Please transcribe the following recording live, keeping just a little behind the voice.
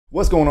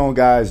What's going on,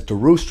 guys?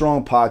 Daru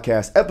Strong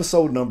Podcast,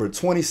 episode number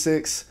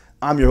 26.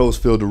 I'm your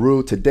host, Phil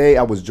Daru. Today,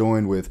 I was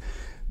joined with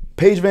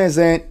Paige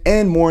VanZant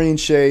and Maureen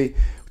Shea. We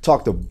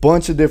talked a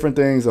bunch of different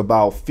things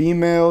about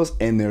females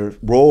and their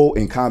role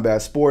in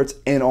combat sports,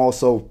 and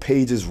also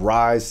Paige's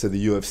rise to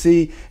the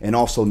UFC, and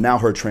also now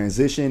her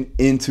transition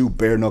into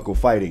bare knuckle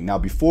fighting. Now,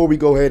 before we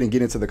go ahead and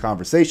get into the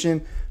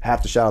conversation, I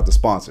have to shout out the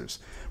sponsors.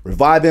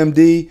 Revive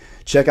MD,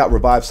 check out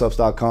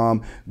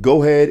revivesubs.com.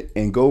 Go ahead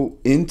and go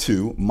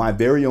into my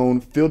very own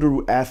Phil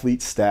Daru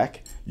Athlete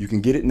Stack. You can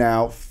get it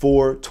now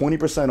for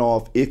 20%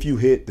 off if you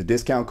hit the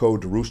discount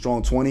code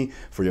DaruStrong20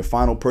 for your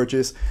final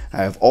purchase. I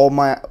have all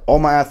my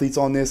athletes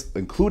on this,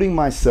 including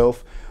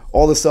myself.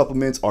 All the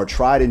supplements are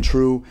tried and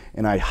true,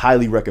 and I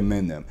highly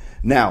recommend them.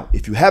 Now,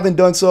 if you haven't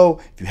done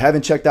so, if you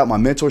haven't checked out my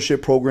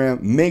mentorship program,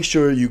 make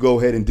sure you go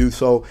ahead and do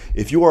so.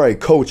 If you are a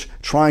coach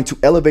trying to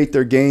elevate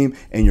their game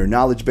and your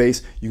knowledge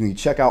base, you can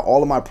check out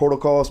all of my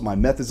protocols, my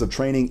methods of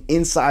training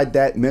inside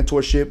that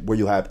mentorship, where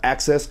you'll have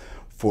access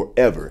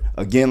forever.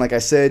 Again, like I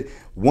said,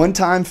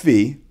 one-time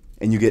fee,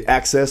 and you get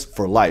access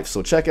for life.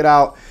 So check it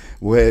out.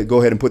 Go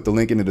ahead and put the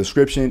link in the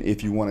description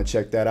if you want to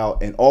check that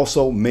out. And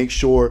also make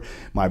sure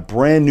my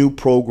brand new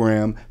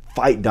program,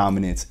 Fight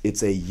Dominance.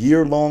 It's a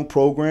year-long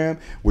program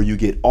where you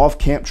get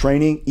off-camp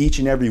training each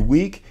and every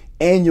week,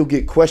 and you'll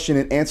get question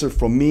and answer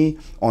from me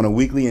on a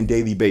weekly and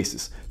daily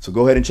basis. So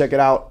go ahead and check it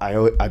out.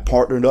 I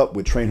partnered up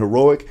with Train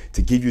Heroic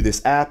to give you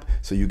this app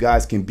so you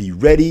guys can be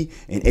ready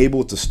and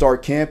able to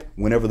start camp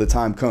whenever the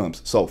time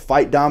comes. So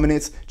Fight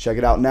Dominance, check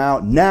it out now.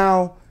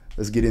 Now,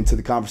 let's get into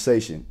the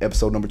conversation.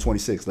 Episode number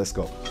 26. Let's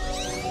go.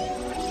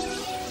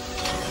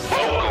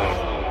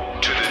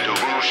 Welcome to the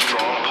Daru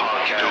Strong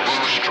Podcast.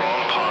 Daru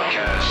Strong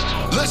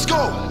Podcast. Let's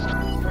go.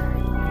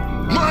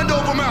 Mind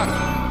over matter.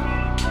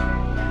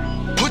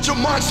 Put your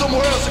mind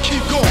somewhere else and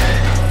keep going.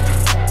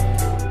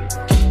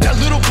 That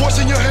little voice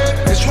in your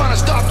head is trying to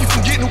stop you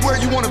from getting to where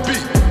you want to be.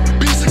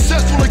 Be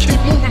successful and keep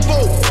moving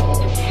forward.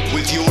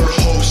 With your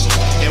host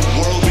and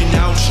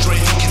world-renowned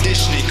strength and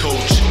conditioning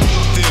coach,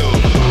 Phil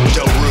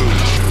Daru.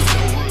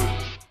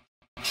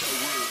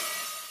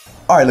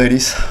 All right,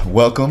 ladies,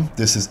 welcome.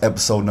 This is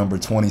episode number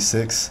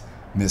 26,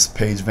 Miss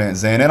Paige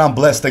VanZant, and I'm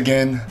blessed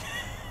again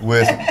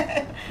with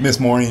Miss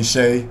Maureen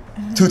Shea,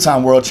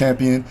 two-time world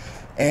champion.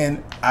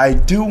 And I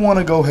do want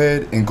to go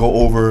ahead and go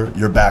over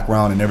your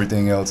background and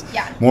everything else.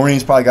 Yeah.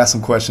 Maureen's probably got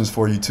some questions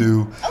for you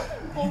too. Oh,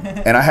 cool.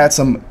 And I had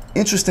some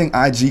interesting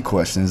IG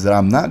questions that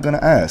I'm not going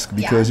to ask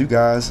because you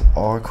guys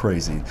are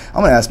crazy. I'm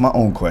going to ask my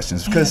own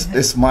questions because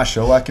it's my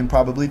show. I can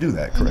probably do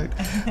that, correct?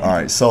 All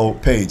right, so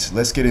Paige,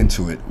 let's get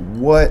into it.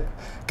 What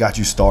got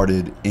you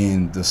started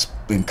in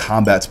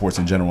combat sports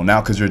in general?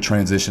 Now, because you're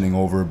transitioning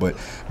over, but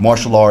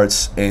martial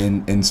arts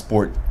and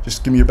sport,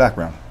 just give me your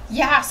background.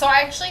 Yeah, so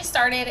I actually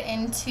started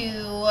into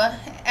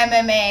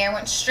MMA. I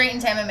went straight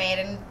into MMA. I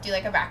didn't do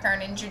like a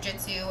background in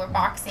jiu-jitsu or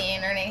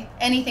boxing or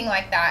anything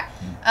like that.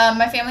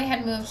 My family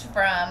had moved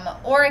from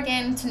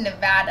Oregon to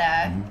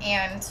Nevada,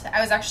 and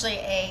I was actually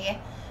a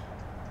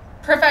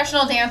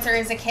professional dancer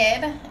as a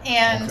kid.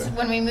 And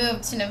when we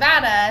moved to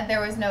Nevada,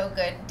 there was no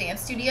good dance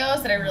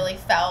studios that I really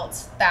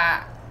felt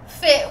that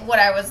fit what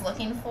I was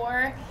looking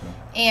for.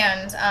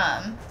 And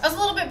I was a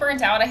little bit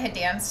burnt out. I had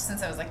danced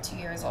since I was like 2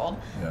 years old.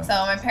 Yeah. So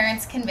my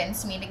parents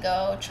convinced me to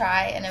go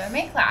try an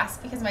MMA class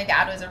because my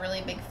dad was a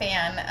really big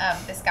fan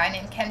of this guy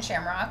named Ken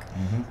Shamrock.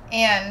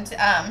 And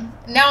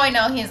now I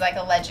know he's like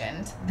a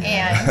legend.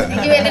 And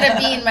he ended up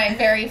being my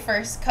very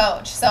first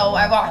coach. So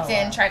I walked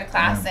in, tried a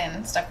class,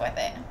 and stuck with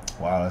it.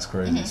 Wow, that's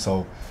crazy.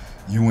 So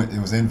you went, it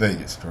was in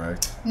Vegas,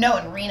 correct? No,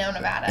 in Reno,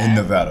 Nevada. In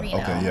Nevada, Reno.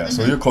 Okay, yeah.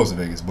 So you're close to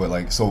Vegas, but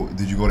like, so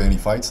did you go to any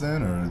fights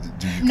then, or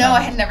did you? No,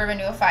 I had never been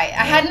to a fight.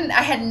 I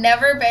had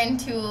never been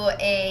to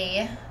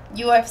a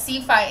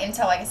UFC fight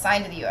until I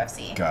signed to the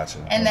UFC. Gotcha.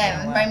 And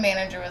then my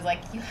manager was like,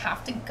 "You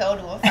have to go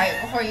to a fight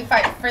before you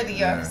fight for the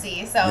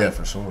UFC." So yeah,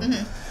 for sure.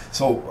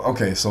 So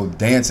okay, so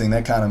dancing,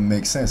 that kind of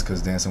makes sense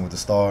because Dancing with the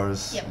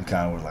Stars, you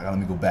kind of were like, oh, let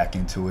me go back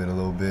into it a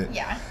little bit.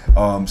 Yeah.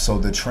 So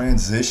the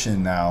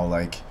transition now,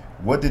 like,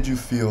 what did you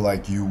feel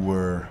like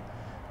you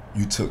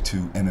took to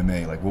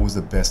MMA? Like, what was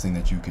the best thing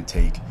that you could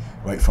take,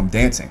 right, from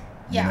dancing?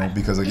 You know,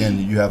 because again,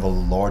 you have a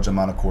large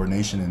amount of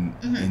coordination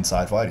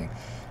inside fighting.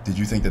 Did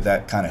you think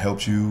that kind of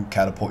helped you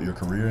catapult your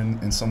career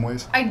in some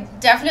ways? I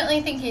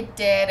definitely think it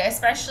did,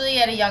 especially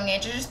at a young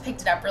age. I just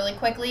picked it up really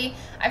quickly.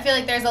 I feel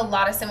like there's a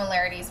lot of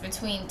similarities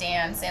between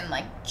dance and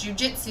like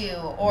jiu-jitsu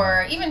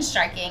or even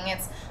striking.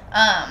 It's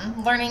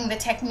learning the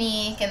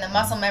technique and the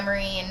muscle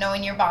memory and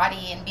knowing your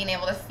body and being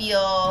able to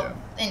feel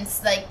and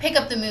like pick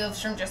up the moves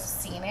from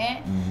just seeing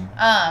it.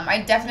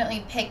 I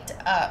definitely picked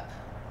up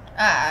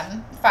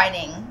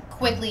fighting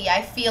quickly,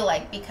 I feel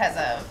like, because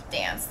of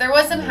dance. There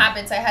was some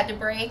habits I had to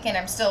break, and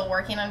I'm still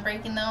working on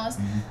breaking those.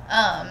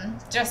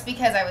 Just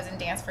because I was in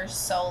dance for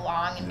so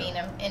long and being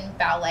in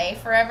ballet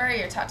forever,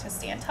 you're taught to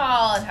stand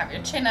tall and have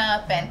your chin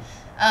up,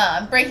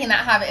 and breaking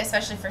that habit,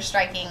 especially for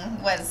striking,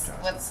 was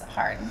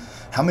hard.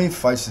 How many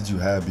fights did you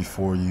have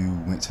before you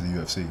went to the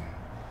UFC?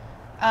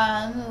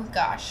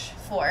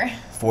 4.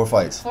 4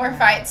 fights. 4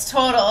 fights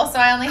total. So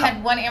I only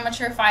had 1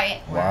 amateur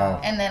fight. Wow.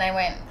 And then I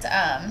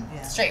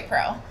went straight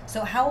pro.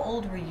 So how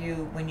old were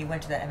you when you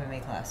went to that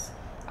MMA class?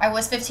 I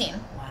was 15.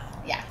 Wow.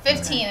 Yeah,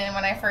 15 and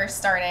when I first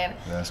started.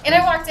 That's and I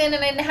crazy. walked in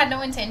and I had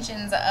no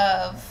intentions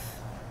of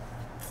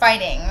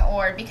fighting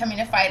or becoming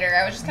a fighter.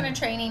 I was just kind of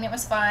training. It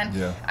was fun.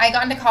 Yeah. I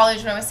got into college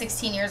when I was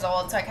 16 years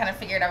old, so I kind of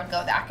figured I would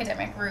go the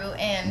academic route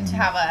and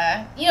have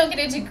a, get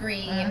a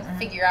degree and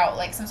figure out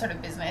like some sort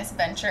of business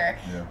venture.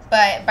 Yeah.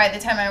 But by the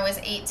time I was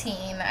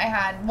 18, I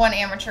had 1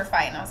 amateur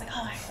fight and I was like,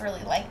 oh, I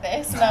really like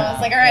this. And I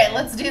was like, all right,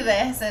 let's do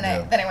this. And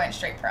then I went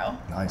straight pro.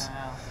 Nice.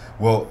 Wow.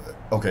 Well,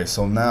 okay,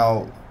 so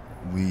now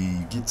we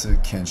get to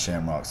Ken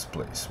Shamrock's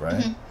place,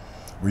 right?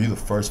 Were you the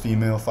first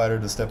female fighter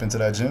to step into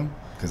that gym?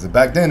 Because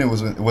back then it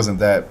wasn't a lot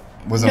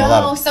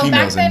of so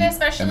females back then, in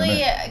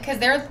especially MMA. because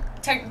they're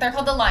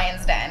called the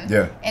Lion's Den.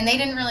 Yeah. And they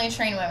didn't really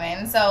train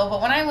women. So,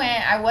 but when I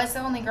went, I was the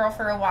only girl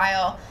for a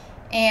while,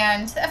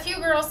 and a few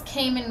girls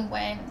came and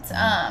went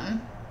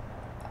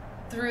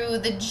through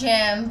the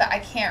gym, but I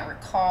can't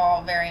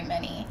recall very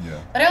many.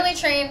 Yeah. But I only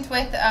trained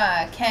with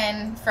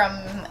Ken from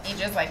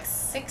ages like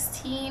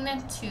 15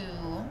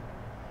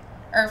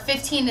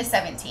 to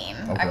 17,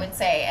 Okay. I would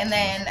say. And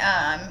then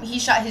he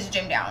shut his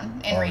gym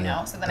down in Reno,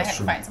 yeah. so then That's I had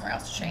true. to find somewhere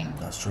else to train.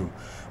 That's true.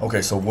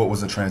 Okay, so what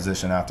was the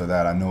transition after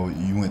that? I know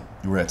you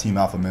were at Team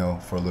Alpha Male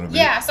for a little bit.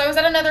 Yeah, so I was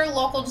at another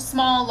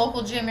small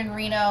local gym in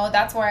Reno.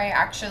 That's where I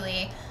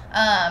actually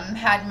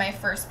had my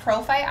first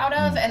pro fight out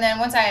of. And then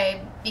once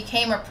I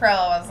became a pro,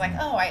 I was like,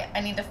 oh, I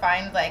need to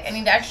I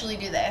need to actually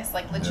do this,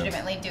 like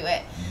legitimately do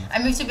it.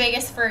 I moved to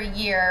Vegas for a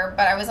year,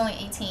 but I was only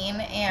 18.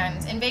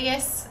 And in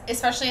Vegas,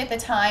 especially at the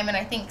time, and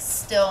I think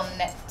still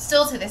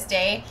to this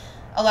day,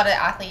 a lot of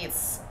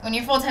athletes, when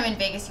you're full-time in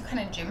Vegas, you kind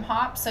of gym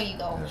hop. So you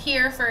go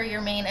here for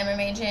your main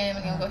MMA gym,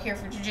 and you'll go here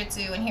for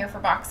jiu-jitsu, and here for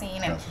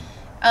boxing.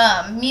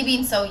 And me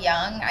being so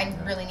young, I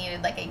really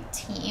needed like a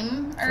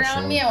team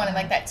around me. I wanted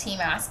like that team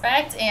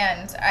aspect.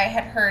 And I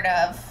had heard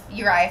of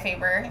Uriah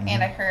Faber,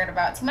 and I heard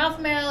about Team Alpha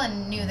Male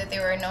and knew that they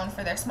were known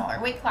for their smaller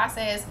weight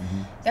classes.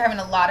 They're having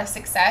a lot of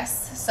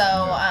success. So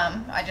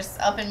I just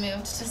up and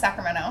moved to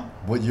Sacramento.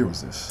 What year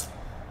was this?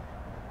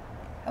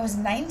 I was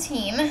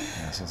 19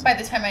 so by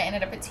the time I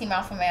ended up at Team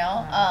Alpha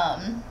Male.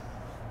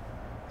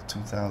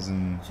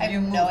 2000. I have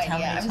you no moved how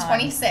idea. many I'm times?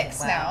 26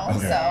 Wow. now,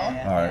 Okay.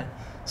 so. All right.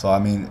 So, I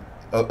mean,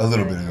 a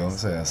little bit ago.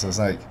 So it's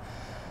like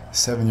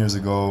 7 years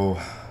ago.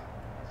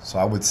 So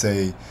I would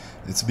say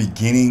it's the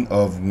beginning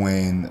of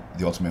when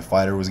The Ultimate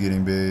Fighter was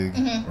getting big,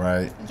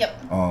 right?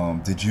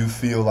 Yep. Did you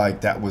feel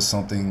like that was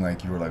something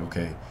like you were like,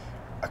 okay,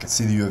 I could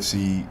see the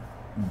UFC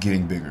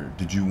getting bigger?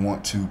 Did you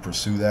want to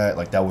pursue that?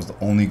 Like that was the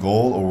only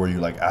goal, or were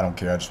you like, I don't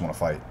care, I just want to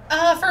fight?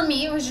 For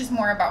me, it was just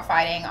more about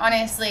fighting.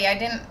 Honestly, I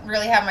didn't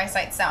really have my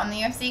sights set on the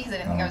UFC because I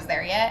didn't think I was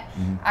there yet.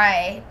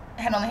 I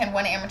had only had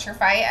 1 amateur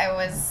fight. I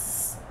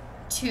was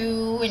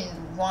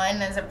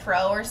 2-1 as a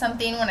pro or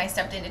something when I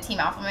stepped into Team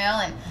Alpha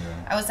Male, and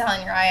I was telling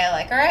Uriah,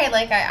 like, all right,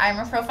 like I'm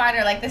a pro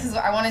fighter, like this is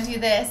what I want to do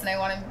this, and I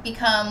want to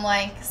become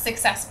like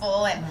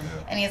successful, and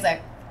he's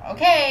like,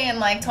 okay, and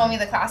like told me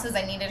the classes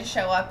I needed to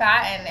show up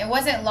at, and it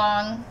wasn't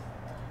long.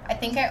 I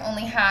think I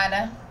only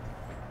had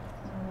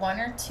 1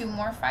 or 2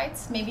 more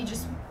fights, maybe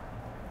just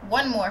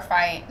 1 more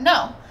fight.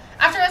 No,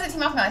 after I was at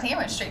Team Alpha Male, I think I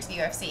went straight to the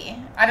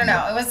UFC. I don't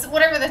know, it was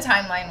whatever the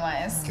timeline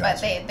was, but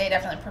they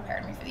definitely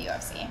prepared me for the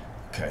UFC.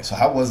 Okay, so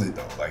how was it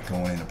though, like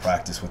going into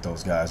practice with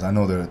those guys? I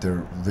know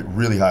they're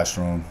really high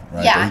strung,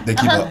 right? Yeah. They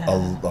keep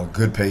a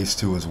good pace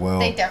too as well.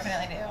 They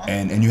definitely do.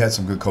 And you had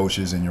some good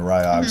coaches, and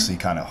Uriah obviously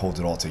kind of holds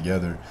it all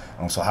together.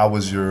 So how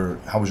was your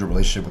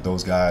relationship with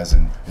those guys,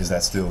 and is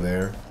that still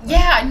there?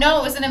 Yeah, no,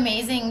 it was an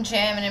amazing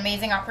gym, an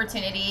amazing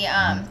opportunity.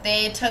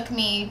 They took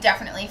me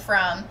definitely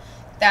from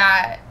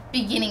that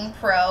beginning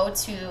pro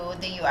to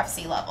the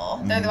UFC level.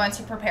 They're the ones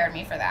who prepared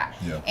me for that.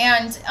 Yeah.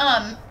 And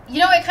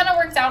it kind of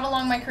worked out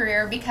along my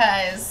career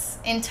because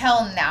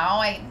until now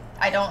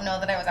I don't know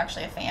that I was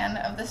actually a fan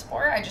of the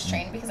sport. I just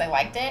trained because I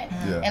liked it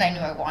and I knew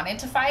I wanted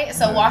to fight.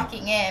 So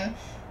walking in,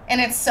 and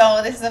this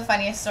is the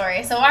funniest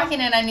story. So walking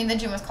in, I knew the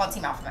gym was called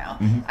Team Alpha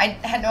Male. I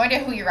had no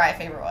idea who Uriah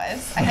Faber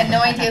was. I had no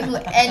idea who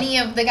any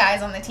of the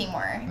guys on the team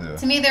were. Yeah.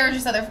 To me, they were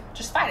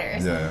just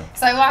fighters. Yeah.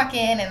 So I walk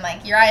in, and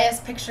like Uriah's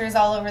pictures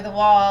all over the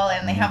wall,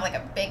 and they have like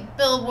a big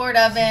billboard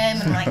of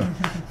him, and I'm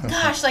like,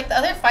 gosh, like the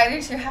other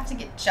fighters here have to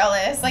get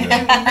jealous. Like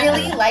I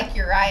really like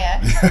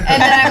Uriah.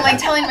 And then I'm like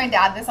telling my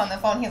dad this on the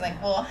phone. He's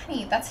like, well,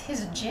 honey, that's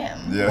his gym.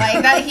 Yeah.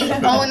 Like that he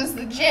owns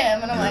the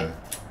gym, and I'm like,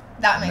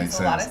 that makes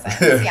a lot of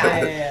sense.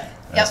 Yeah.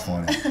 That's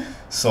funny.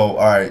 So,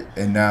 all right,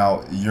 and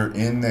now you're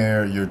in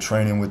there, you're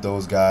training with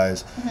those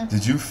guys.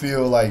 Did you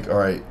feel like, all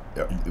right,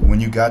 when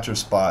you got your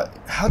spot,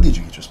 how did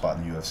you get your spot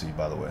in the UFC,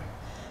 by the way?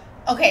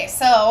 Okay,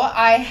 so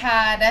I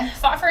had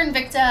fought for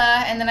Invicta,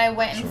 and then I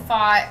went and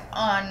fought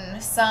on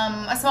a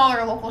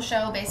smaller local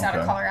show based out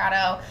of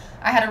Colorado.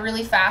 I had a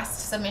really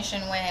fast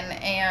submission win,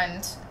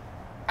 and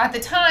at the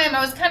time, I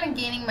was kind of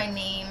gaining my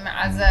name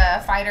as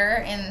a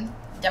fighter in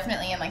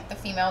definitely in like the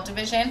female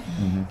division,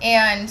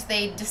 and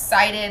they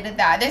decided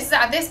that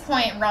at this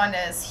point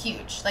Ronda is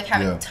huge, like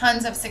having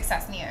tons of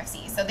success in the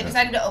UFC. So they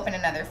decided to open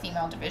another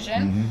female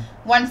division.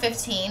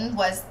 115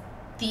 was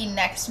the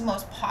next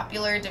most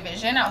popular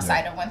division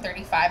outside of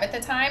 135 at the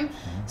time.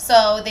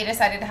 So they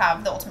decided to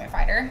have the Ultimate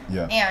Fighter.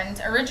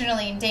 And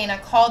originally Dana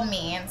called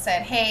me and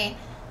said, hey,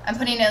 I'm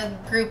putting a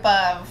group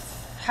of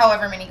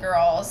however many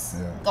girls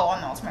go on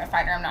the Ultimate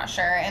Fighter, I'm not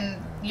sure,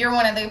 and you're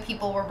one of the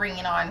people we're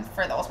bringing on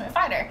for the Ultimate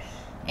Fighter.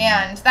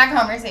 And that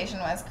conversation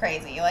was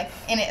crazy, like,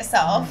 in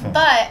itself.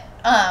 But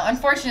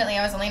unfortunately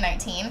I was only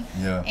 19,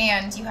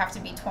 and you have to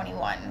be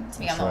 21 to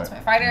be on the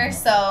Ultimate Fighter.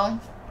 So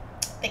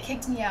they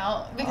kicked me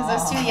out because I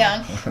was too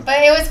young.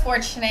 But it was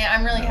fortunate.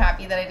 I'm really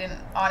happy that I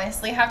didn't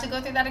honestly have to go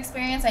through that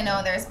experience. I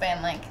know there's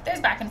been there's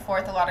back and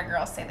forth. A lot of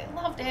girls say they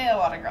loved it. A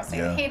lot of girls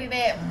say they hated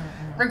it.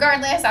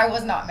 Regardless, I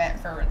was not meant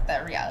for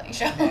the reality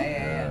show.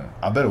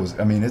 I bet it was.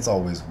 I mean, it's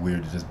always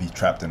weird to just be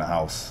trapped in a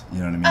house. You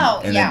know what I mean?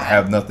 Oh, and then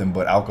have nothing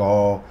but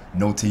alcohol,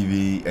 no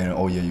TV,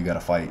 and you got to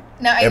fight.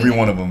 No, every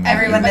one of them.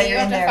 Everyone that you're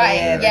in there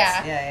fight.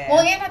 Well,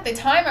 and at the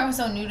time, I was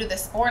so new to the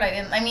sport.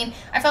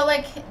 I felt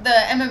like the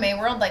MMA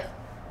world,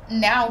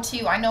 now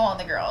too, I know all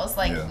the girls.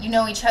 You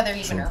know each other,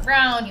 you've been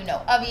around, you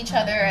know of each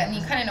other, and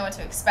you kind of know what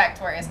to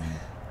expect. Whereas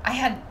I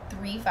had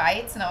 3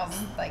 fights, and I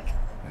was like,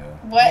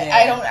 what?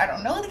 I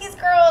don't know these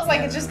girls.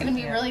 It's just gonna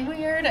be really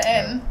weird.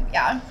 And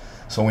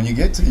So when you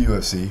get to the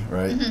UFC,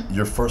 right?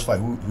 Your first fight,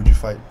 who'd you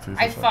fight for your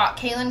first fight? fought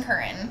Kaylin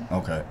Curran.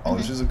 Okay. Oh,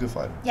 she's a good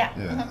fighter. Yeah.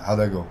 How'd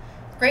that go?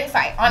 Great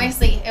fight.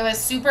 Honestly, it was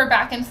super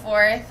back and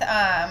forth.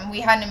 We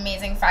had an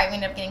amazing fight. We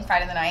ended up getting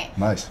fight of the night.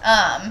 Nice.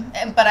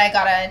 But I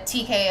got a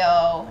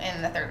TKO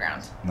in the 3rd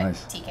round.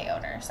 Nice.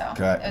 TKO'd her, so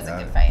it was a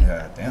good fight.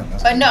 Yeah, damn.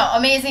 That's but no,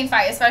 amazing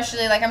fight.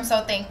 Especially, I'm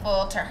so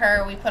thankful to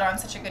her. We put on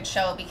such a good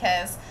show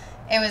because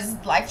it was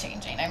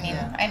life-changing. I mean,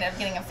 I ended up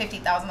getting a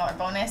 $50,000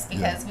 bonus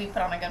because we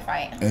put on a good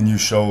fight. And you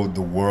showed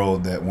the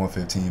world that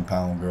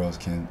 115-pound girls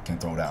can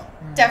throw down.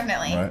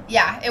 Definitely. Right?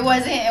 Yeah. It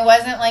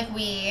wasn't like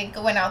we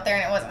went out there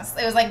and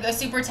it was like a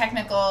super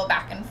technical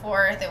back and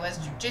forth. It was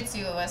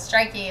jiu-jitsu, it was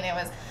striking, it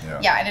was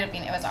it ended up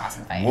being it was an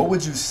awesome fight. What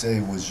would you say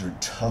was your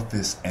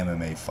toughest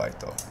MMA fight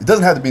though? It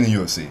doesn't have to be in the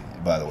UFC,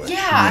 by the way.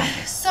 Yeah.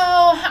 So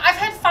I've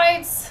had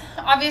fights,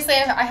 obviously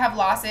I have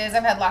losses.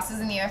 I've had losses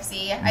in the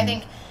UFC. I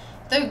think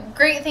the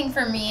great thing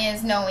for me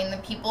is knowing the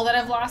people that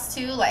I've lost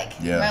to,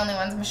 my only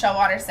ones, Michelle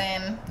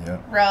Watterson,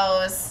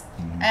 Rose,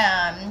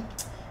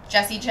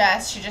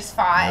 Jess, she just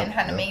fought and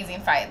had an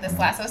amazing fight this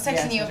last. I was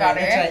texting you about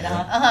her. Right,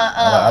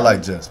 I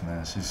like Jess,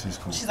 man. She's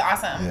cool. She's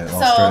awesome. Yeah,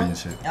 Australian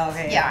shit.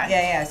 Okay.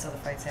 Yeah, I saw the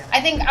fight too. I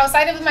think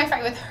outside of my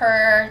fight with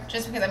her,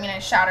 just because I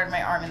shattered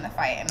my arm in the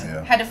fight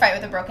and had to fight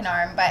with a broken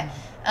arm, but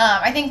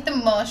I think the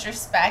most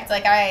respect,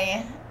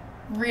 I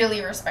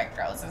really respect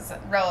Rose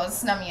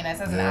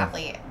Namajunas as an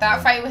athlete.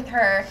 That fight with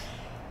her,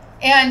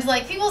 and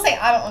people say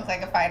I don't look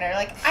like a fighter.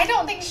 I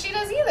don't think she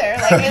does either.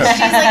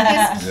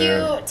 She's this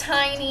cute,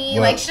 tiny.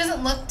 She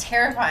doesn't look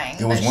terrifying.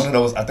 It was one of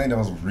those. I think that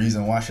was the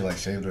reason why she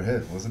shaved her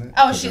head, wasn't it?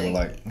 Oh, she were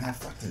nah,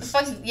 fuck this.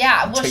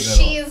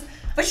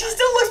 But she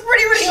still looks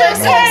pretty when she looks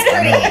looks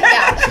pretty.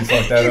 Yeah. She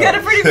fucked that You up. got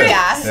a pretty big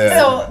ass.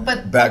 So,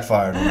 but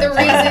backfired.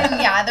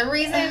 The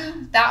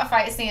reason that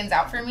fight stands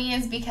out for me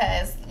is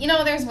because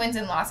there's wins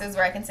and losses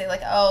where I can say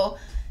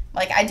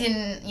I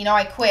didn't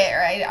I quit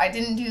or I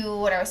didn't do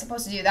what I was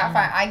supposed to do. That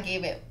fight I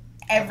gave it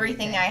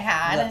everything I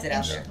had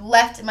and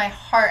left my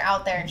heart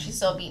out there, and she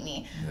still beat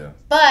me.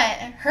 But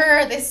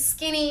her, this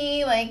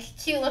skinny,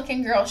 cute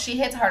looking girl, she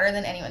hits harder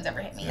than anyone's ever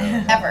hit me.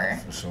 Ever.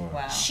 For sure.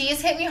 Wow.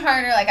 She's hit me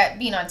harder,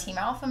 being on Team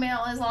Alpha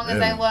Male as long as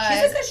I was.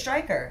 She's a good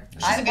striker.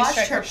 I watched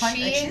her punch.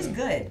 She's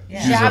good. She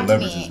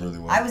leverages really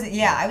well.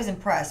 I was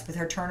impressed with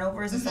her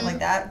turnovers and stuff like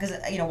that, because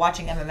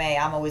watching MMA,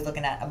 I'm always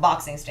looking at a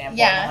boxing standpoint.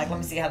 Yeah. I'm let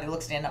me see how they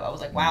look stand up. I was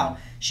like, wow,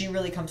 she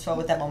really comes forward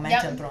with that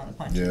momentum throwing the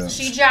punches. Yeah.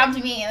 She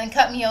jabbed me and then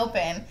cut me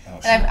open.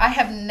 And I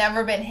have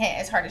never been hit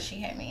as hard as she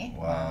hit me.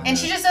 Wow. And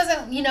she just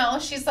doesn't,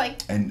 she's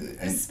and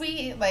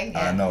sweet.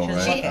 I know,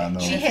 right? I know.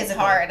 She hits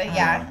hard.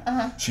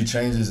 Yeah. She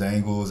changes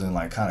angles and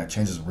kind of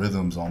changes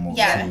rhythms almost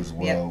too as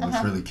well, which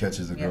really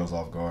catches the girls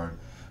off guard.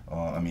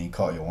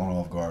 Caught you one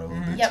off guard a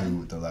little bit too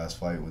with the last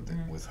fight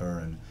with her.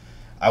 And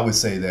I would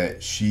say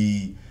that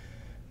she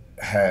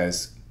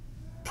has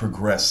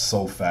progressed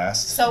so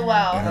fast. So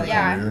well. In her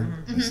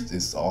career.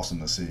 It's awesome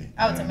to see.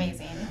 Oh, it's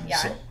amazing. Yeah.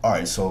 So, all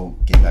right, so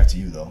getting back to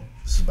you though.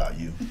 This is about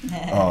you.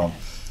 All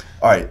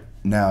right,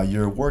 now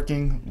you're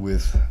working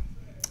with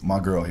my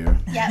girl here.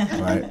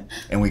 Yeah. Right?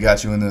 And we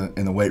got you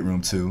in the weight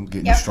room too,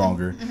 getting you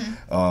stronger.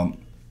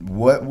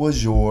 What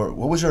was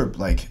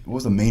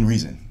the main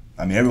reason?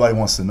 Everybody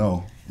wants to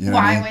know.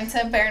 Why I went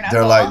to Bare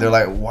Knuckle. They're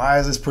like, why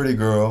is this pretty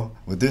girl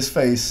with this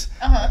face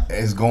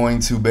is going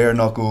to Bare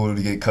Knuckle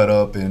to get cut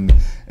up and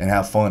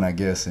have fun? I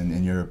guess,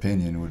 in your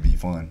opinion, it would be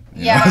fun.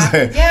 You know what I'm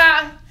saying?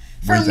 Yeah.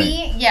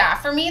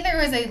 For me, there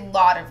was a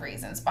lot of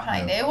reasons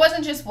behind it. It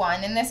wasn't just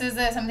one, and this is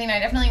something I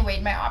definitely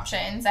weighed my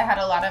options. I had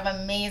a lot of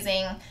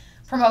amazing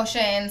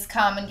promotions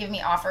come and give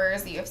me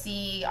offers. The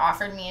UFC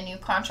offered me a new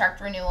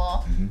contract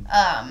renewal.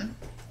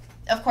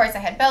 of course, I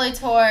had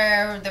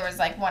Bellator. There was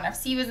like ONE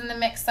FC was in the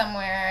mix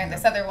somewhere. Yeah.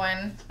 This other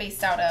one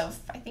based out of,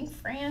 I think,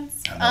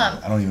 France.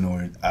 I don't even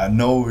know I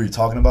know what you're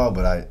talking about,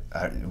 but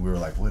we were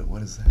like,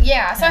 what is that?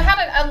 Yeah, so I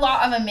had a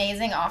lot of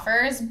amazing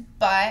offers,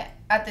 but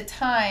at the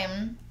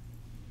time,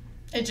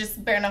 it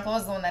just, bare knuckle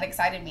was the one that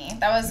excited me.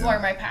 That was where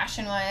my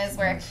passion was,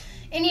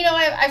 and you know,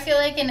 I feel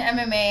like in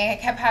MMA, I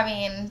kept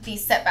having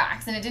these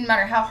setbacks, and it didn't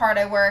matter how hard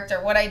I worked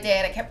or what I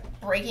did, I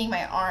kept breaking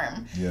my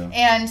arm. Yeah.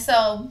 And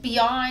so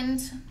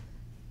beyond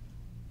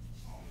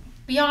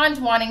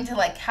wanting to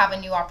like have a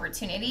new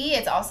opportunity,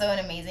 it's also an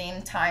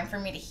amazing time for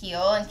me to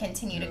heal and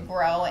continue to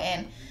grow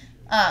in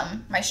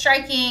my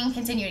striking,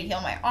 continue to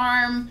heal my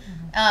arm.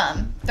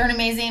 They're an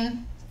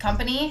amazing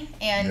company,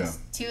 and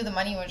two, the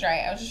money was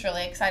right. I was just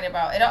really excited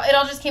about it. It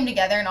all just came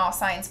together, and all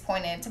signs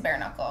pointed to bare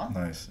knuckle.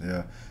 Nice,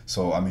 yeah.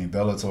 So I mean,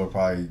 Bellator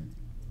probably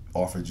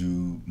offered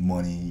you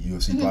money.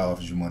 UFC probably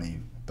offered you money.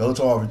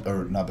 Bellator offered,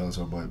 or not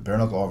Bellator, but bare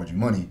knuckle offered you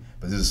money.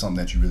 But this is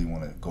something that you really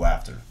want to go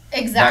after.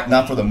 Exactly.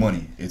 Not for the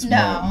money. It's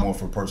more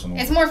for personal.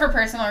 It's more for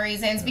personal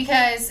reasons,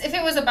 because if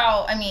it was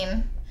about, I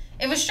mean,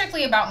 it was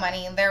strictly about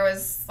money, there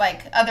was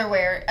like other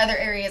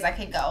areas I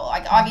could go.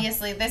 Like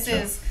obviously this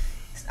is,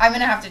 I'm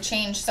gonna have to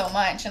change so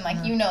much, and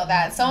like you know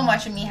that so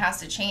much of me has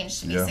to change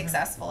to be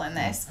successful in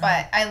this.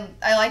 But I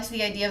liked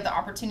the idea of the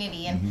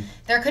opportunity, and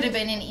there could have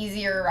been an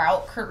easier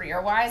route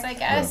career wise, I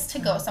guess, to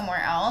go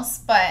somewhere else.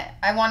 But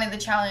I wanted the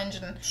challenge,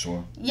 and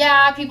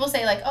people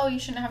say like, oh, you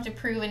shouldn't have to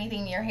prove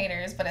anything to your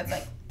haters, but it's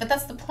like, but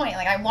that's the point.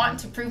 Like I want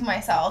to prove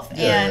myself,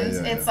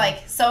 and it's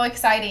like so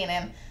exciting,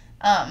 and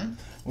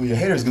well, your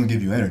haters gonna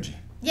give you energy.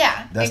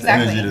 Yeah, that's the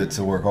energy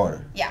to work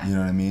harder. Yeah, you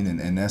know what I mean,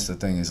 and that's the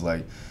thing is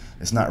like,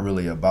 it's not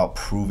really about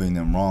proving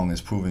them wrong,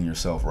 it's proving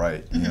yourself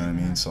right. You know what I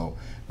mean? So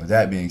with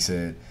that being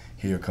said,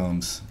 here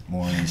comes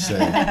Maureen and Shea.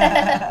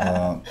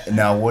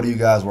 Now, what are you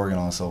guys working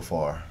on so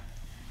far?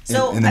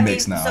 In the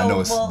mix now. I know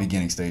it's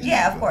beginning stages.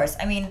 Yeah, of course.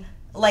 I mean,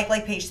 like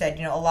Paige said,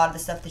 you know, a lot of the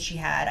stuff that she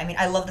had. I mean,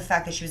 I love the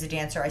fact that she was a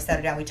dancer. I sat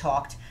her down, we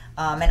talked.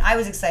 And I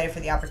was excited for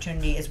the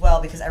opportunity as well,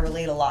 because I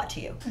relate a lot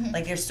to you.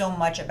 Like there's so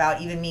much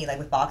about even me, like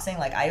with boxing.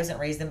 Like I wasn't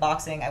raised in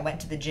boxing. I went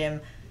to the gym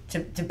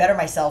to better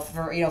myself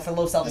for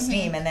low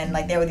self-esteem, and then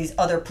like there were these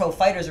other pro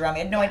fighters around me.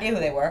 I had no idea who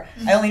they were.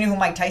 I only knew who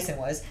Mike Tyson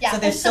was. So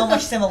there's so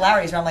much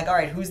similarities where I'm like, all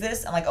right, who's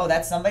this? I'm like, oh,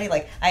 that's somebody.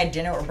 Like I had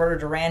dinner with Roberto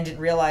Duran,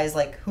 didn't realize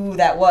like who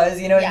that was.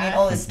 You know what I mean?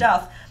 All this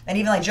stuff. And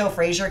even like Joe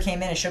Frazier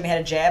came in and showed me how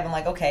to jab. I'm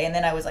like, okay. And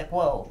then I was like,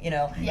 whoa,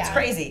 it's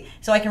crazy.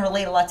 So I can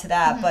relate a lot to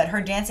that. But her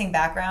dancing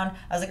background,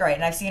 I was like, all right.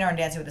 And I've seen her on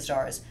Dancing with the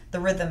Stars. The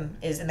rhythm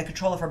is in the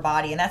control of her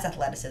body, and that's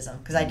athleticism,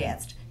 because I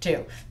danced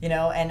too,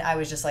 and I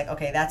was just like,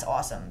 okay, that's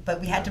awesome. But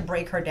we had to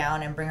break her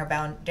down and bring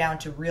her down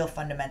to real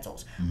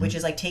fundamentals, which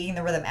is like taking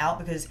the rhythm out,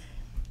 because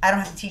I don't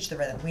have to teach the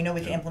rhythm. We know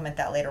we can implement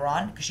that later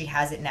on because she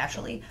has it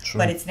naturally.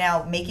 But it's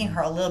now making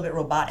her a little bit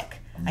robotic.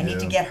 I need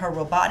to get her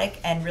robotic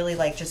and really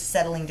like just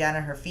settling down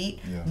on her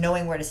feet,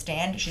 knowing where to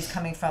stand. She's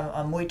coming from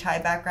a Muay Thai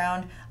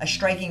background, a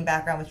striking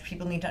background, which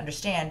people need to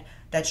understand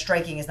that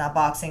striking is not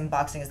boxing,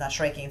 boxing is not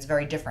striking. It's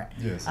very different.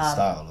 Yeah, it's a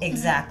style.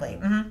 Exactly.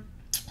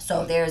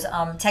 So there's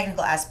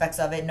technical aspects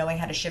of it, knowing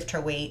how to shift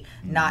her weight,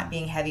 not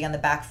being heavy on the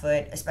back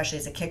foot, especially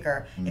as a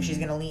kicker, if she's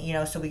going to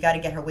lean, so we got to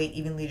get her weight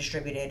evenly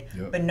distributed,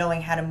 but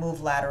knowing how to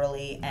move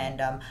laterally.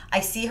 And I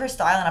see her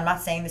style, and I'm not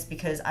saying this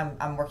because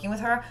I'm working with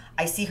her.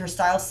 I see her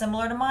style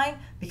similar to mine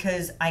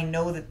because I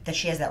know that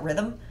she has that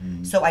rhythm.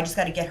 So I just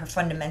got to get her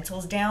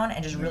fundamentals down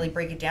and just really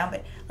break it down.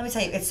 But let me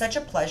tell you, it's such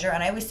a pleasure,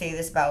 and I always say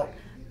this about,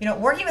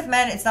 working with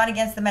men, it's not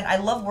against the men. I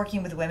love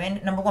working with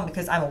women. Number one,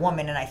 because I'm a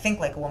woman and I think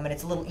like a woman.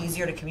 It's a little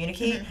easier to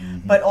communicate,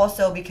 but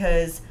also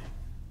because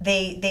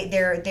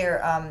they're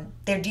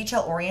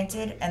detail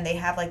oriented, and they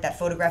have like that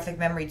photographic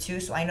memory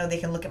too. So I know they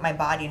can look at my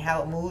body and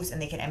how it moves,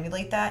 and they can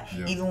emulate that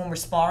even when we're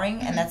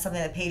sparring. And that's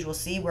something that Paige will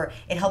see, where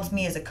it helps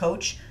me as a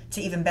coach to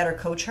even better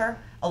coach her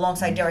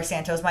alongside Derek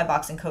Santos, my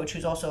boxing coach,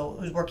 who's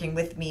working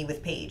with me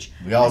with Paige.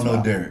 We all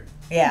know Derek.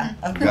 Yeah,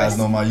 of course. You guys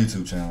know my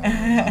YouTube channel.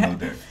 I know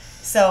Derek.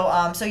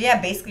 So yeah,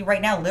 basically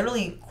right now,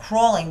 literally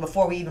crawling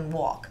before we even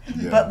walk.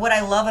 But what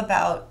I love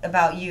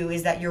about you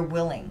is that you're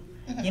willing.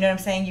 You know what I'm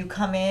saying? You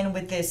come in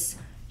with this,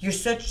 you're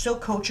so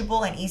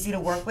coachable and easy to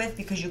work with,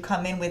 because you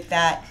come in with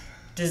that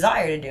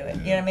desire to do it.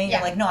 You know what I mean?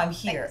 You're like, no, I'm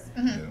here.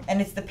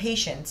 And it's the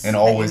patience. And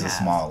always a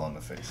smile on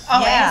the face.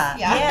 Always,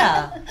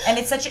 yeah. And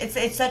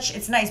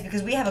it's nice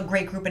because we have a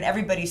great group, and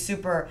everybody's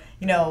super,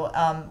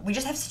 we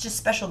just have such a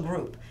special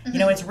group.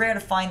 It's rare to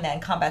find that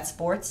in combat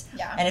sports.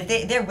 And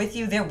if they're with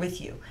you, they're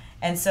with you.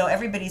 And so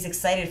everybody's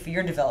excited for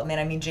your development.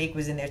 I mean, Jake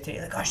was in there today,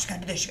 like, oh, she's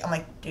got to do this. I'm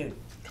like, dude,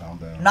 calm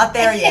down. I'm not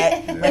there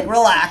yet. Like,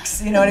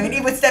 relax. You know what I mean?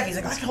 Even with Steph, he's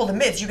like, I can hold the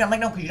mitts. I'm like,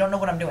 no, because you don't know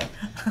what I'm doing.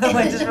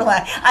 Like, just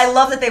relax. I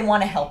love that they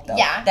want to help, though.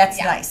 Yeah. That's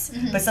nice.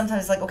 But sometimes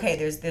it's like, okay,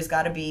 there's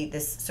got to be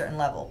this certain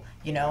level,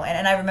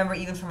 And I remember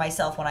even for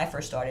myself when I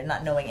first started,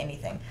 not knowing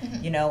anything,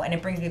 and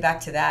it brings me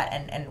back to that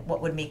and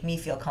what would make me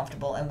feel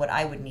comfortable and what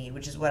I would need,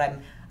 which is what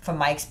I'm, from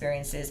my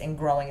experiences in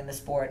growing in the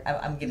sport,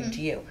 I'm giving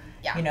to you.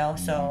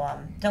 So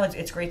no,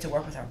 it's great to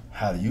work with her.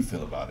 How do you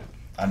feel about it?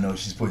 I know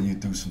she's putting you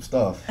through some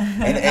stuff.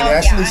 And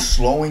actually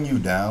slowing you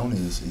down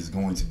is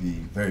going to be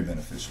very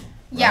beneficial.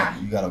 Right? Yeah.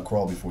 You got to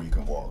crawl before you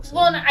can walk. So.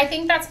 Well, and I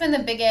think that's been the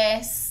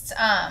biggest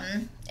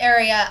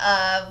area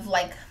of,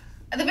 like,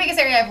 the biggest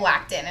area I've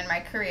lacked in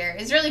my career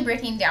is really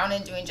breaking down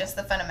and doing just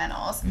the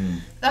fundamentals.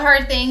 The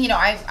hard thing, you know,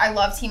 I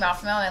love Team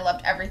Alpha Male and I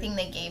loved everything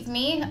they gave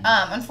me.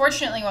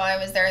 Unfortunately, while I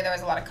was there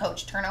was a lot of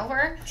coach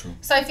turnover. True.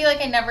 So I feel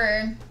like I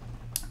never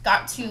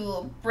got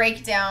to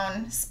break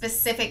down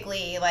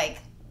specifically, like,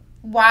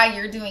 why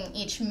you're doing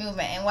each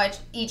movement and what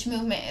each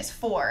movement is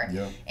for.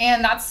 Yeah.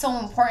 And that's so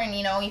important,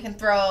 you know, you can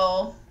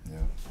throw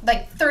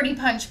like 30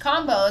 punch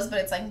combos, but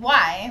it's like,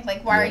 why?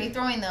 Like, why are you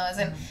throwing those?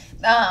 And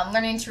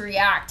learning to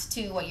react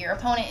to what your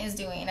opponent is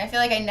doing. I feel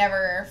like I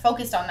never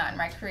focused on that in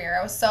my career.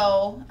 I was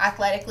so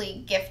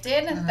athletically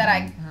gifted that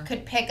I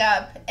could pick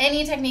up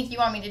any technique you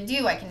want me to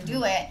do, I can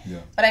do it,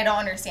 but I don't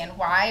understand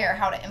why or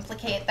how to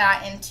implicate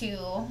that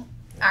into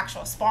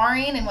actual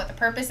sparring and what the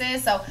purpose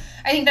is. So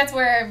I think that's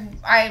where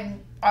I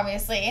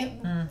obviously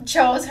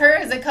chose her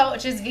as a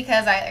coach, is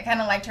because I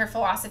kind of liked her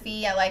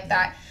philosophy. I like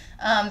that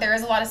there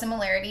is a lot of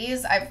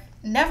similarities. I've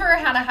never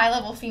had a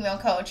high-level female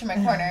coach in my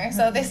corner,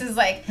 so this is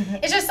like,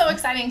 it's just so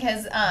exciting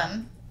because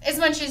as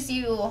much as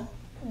you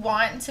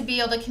want to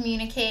be able to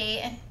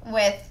communicate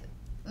with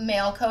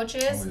male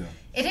coaches,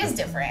 it is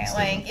different.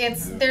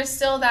 There's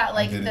still that,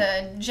 like,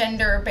 the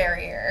gender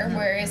barrier,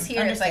 whereas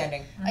here it's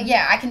like,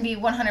 I can be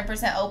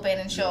 100% open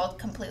and she'll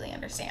completely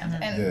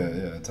understand.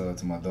 And I tell that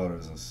to my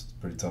daughters. It's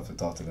pretty tough to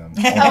talk to them.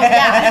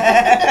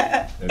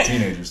 They're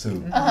teenagers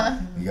too.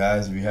 You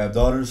guys, if you have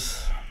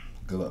daughters,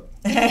 good luck.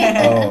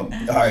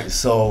 All right,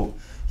 so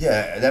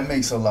that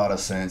makes a lot of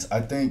sense.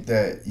 I think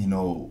that, you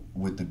know,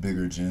 with the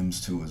bigger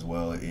gyms too as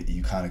well,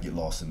 you kind of get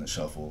lost in the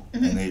shuffle,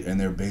 and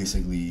they're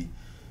basically,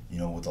 you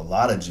know, with a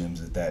lot of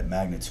gyms at that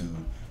magnitude,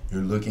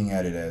 you're looking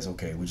at it as,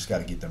 okay, we just got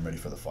to get them ready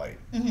for the fight.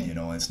 You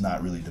know, it's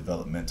not really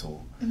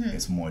developmental.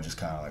 It's more just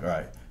kind of like, all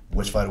right,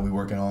 which fight are we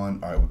working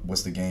on? All right,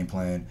 what's the game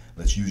plan?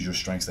 Let's use your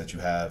strengths that you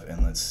have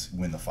and let's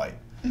win the fight.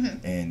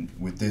 And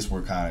with this,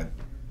 we're kind of,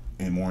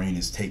 and Maureen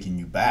is taking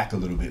you back a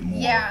little bit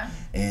more.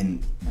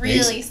 And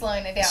really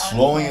slowing it down.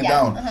 Slowing it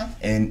down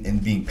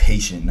and being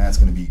patient. And that's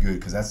going to be good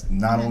because that's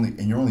not only,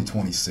 and you're only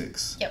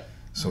 26.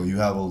 So you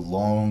have a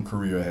long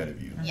career ahead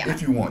of you.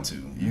 If you want to.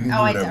 You can do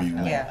whatever you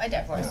want. I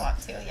definitely want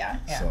to,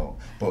 So,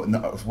 but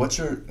no,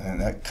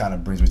 and that kind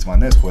of brings me to my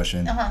next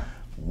question.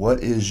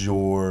 What is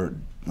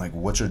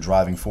what's your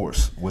driving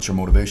force? What's your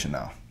motivation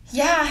now?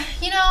 Yeah,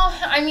 you know,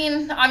 I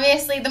mean,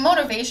 obviously the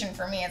motivation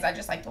for me is I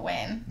just like to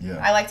win.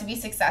 I like to be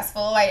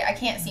successful. I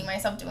can't see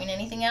myself doing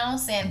anything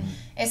else. And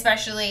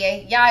especially,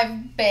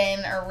 I've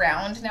been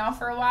around now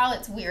for a while.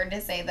 It's weird to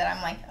say that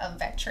I'm like a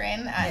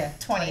veteran at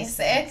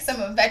 26.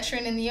 I'm a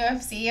veteran in the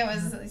UFC. I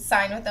was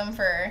signed with them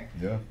for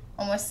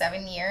almost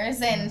 7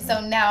 years. And so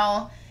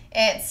now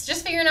it's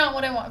just figuring out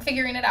what I want,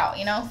 figuring it out,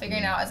 you know,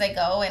 figuring out as I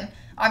go. And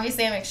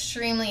obviously I'm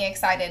extremely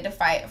excited to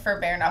fight for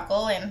Bare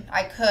Knuckle, and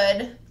I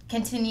could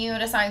continue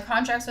to sign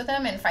contracts with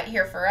them and fight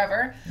here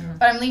forever,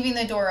 but I'm leaving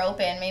the door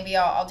open. Maybe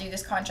I'll do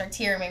this contract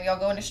here, maybe I'll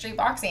go into street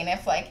boxing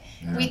if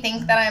we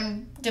think that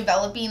I'm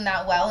developing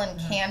that well and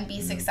can be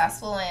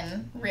successful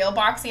in real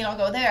boxing. I'll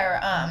go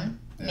there.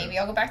 Maybe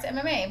I'll go back to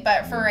MMA,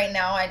 but for right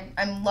now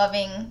I'm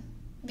loving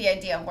the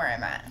idea of where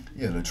I'm at.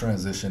 The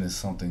transition is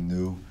something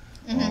new.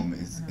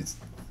 It's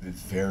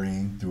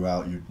varying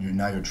throughout.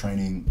 You're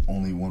training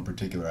only one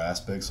particular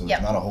aspect, so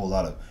there's not a whole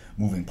lot of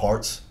moving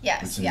parts.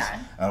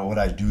 What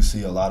I do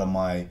see a lot of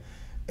my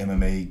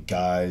MMA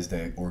guys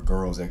or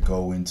girls that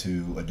go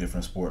into a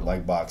different sport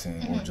like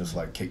boxing or just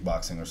like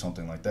kickboxing or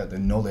something like that, they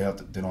know they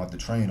don't have to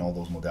train all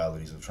those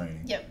modalities of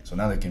training. So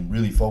now they can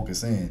really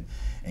focus in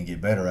and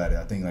get better at it.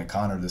 I think like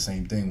Conor, the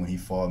same thing when he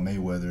fought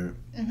Mayweather,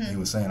 he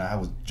was saying I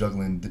was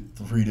juggling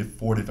 3 to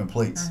 4 different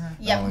plates.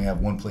 I only have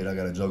one plate I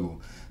got to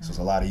juggle. So it's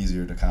a lot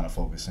easier to kind of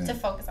focus in. To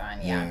focus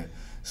on,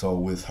 So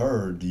with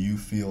her, do you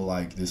feel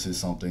like this is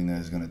something that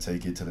is going to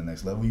take it to the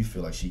next level? You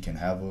feel like she can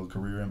have a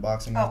career in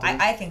boxing?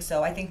 I think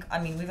so. I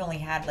mean, we've only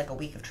had like a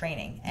week of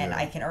training, and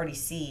I can already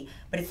see.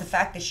 But it's the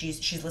fact that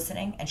she's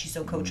listening and she's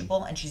so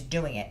coachable and she's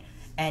doing it.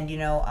 And you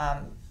know,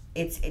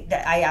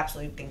 I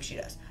absolutely think she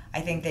does.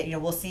 I think that, you know,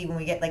 we'll see when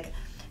we get like.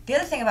 The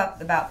other thing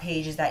about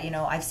Paige is that, you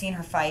know, I've seen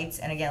her fights,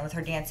 and again with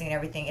her dancing and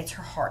everything, it's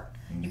her heart.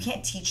 You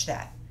can't teach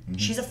that.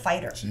 She's a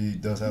fighter. She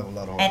does have a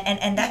lot of heart.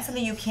 And that's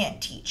something you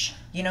can't teach,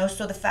 you know?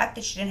 So the fact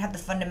that she didn't have the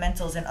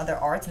fundamentals in other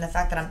arts, and the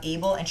fact that I'm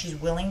able and she's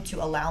willing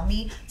to allow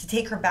me to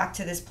take her back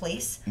to this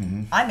place,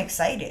 I'm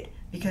excited.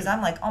 Because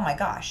I'm like, oh my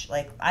gosh,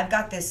 like I've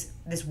got this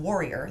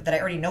warrior that I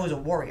already know is a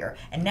warrior,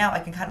 and now I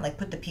can kind of like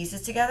put the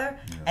pieces together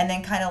and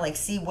then kind of like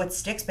see what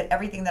sticks, but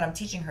everything that I'm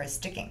teaching her is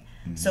sticking.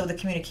 So the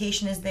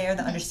communication is there,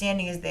 the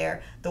understanding is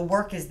there, the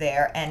work is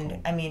there,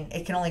 and I mean,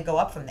 it can only go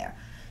up from there.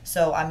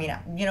 So, I mean,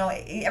 you know,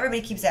 everybody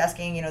keeps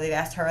asking, you know, they've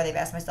asked her, they've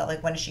asked myself,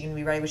 like, when is she going to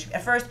be ready?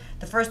 At first,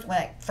 when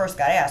I first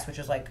got asked, which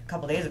was like a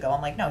couple days ago,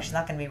 I'm like, no, she's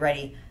not going to be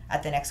ready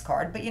at the next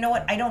card. But you know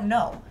what? I don't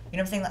know. You know what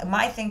I'm saying? Like,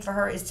 my thing for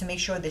her is to make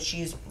sure that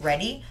she's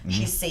ready,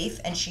 she's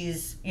safe, and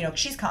she's, you know,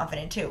 she's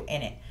confident too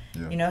in it.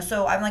 Yeah. You know,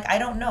 so I'm like, I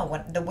don't know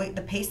when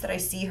the pace that I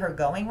see her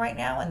going right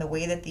now, and the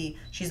way that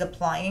she's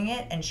applying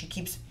it, and she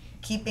keeps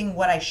keeping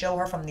what I show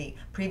her from the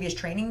previous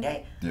training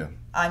day. Yeah.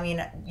 I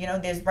mean, you know,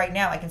 there's right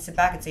now I can sit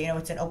back and say, you know,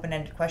 it's an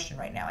open-ended question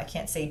right now. I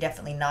can't say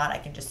definitely not. I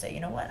can just say, you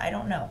know what, I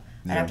don't know.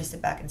 Yeah. I have to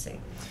sit back and see.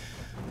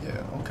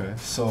 Yeah. Okay.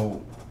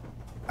 So,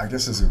 I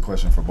guess this is a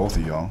question for both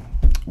of y'all.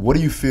 What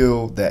do you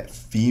feel that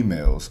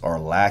females are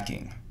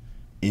lacking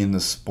in the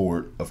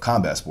sport of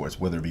combat sports,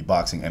 whether it be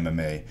boxing,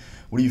 MMA?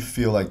 What do you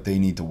feel like they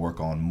need to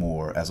work on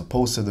more as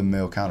opposed to the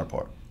male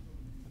counterpart?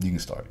 You can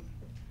start.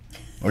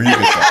 Or you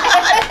can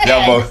start.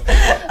 Y'all both.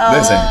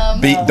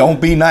 Listen, don't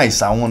be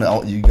nice. I want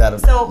to. You gotta.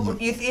 So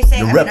you're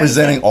saying you're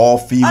representing all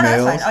females. Oh,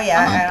 no, that's fine. Oh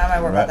yeah, I'm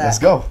not worried about that. Let's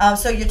go.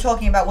 So you're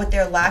talking about what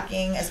they're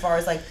lacking as far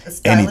as like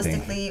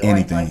stylistically or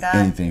anything like that.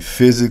 Anything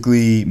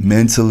physically,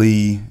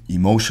 mentally,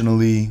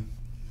 emotionally,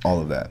 all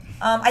of that.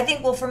 I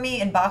think, well, for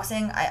me in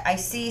boxing, I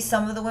see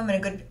some of the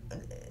women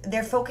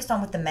they're focused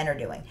on what the men are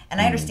doing, and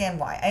I understand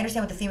why. I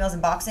understand with the females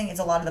in boxing, it's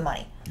a lot of the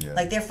money. Yeah.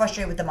 Like they're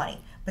frustrated with the money,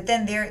 but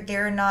then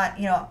they're not,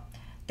 you know.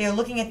 They're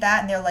looking at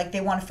that and they're like,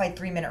 they want to fight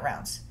 3-minute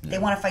rounds. Yeah. They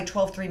want to fight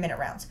 12 3-minute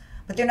rounds.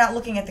 But they're not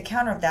looking at the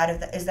counter of that,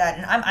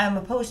 and I'm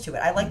opposed to it.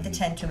 I like the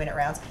 10 2-minute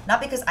rounds.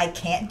 Not because I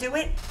can't do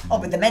it,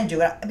 but the men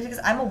do it. Because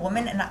I'm a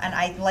woman and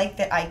I like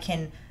that I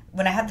can,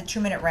 when I have the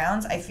 2-minute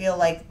rounds, I feel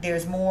like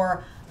there's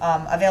more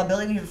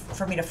availability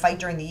for me to fight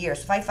during the year.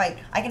 So if I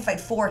can fight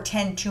 4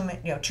 10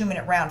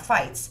 2-minute round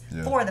fights,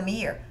 4 of them a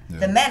year. Yeah.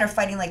 The men are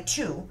fighting like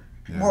 2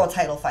 Yeah. world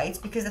title fights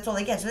because that's all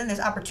they get. So then there's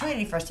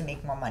opportunity for us to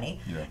make more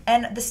money. Yeah.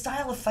 And the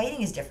style of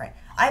fighting is different.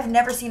 I've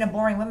never seen a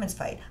boring women's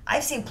fight.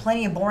 I've seen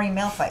plenty of boring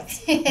male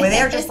fights where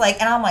they're just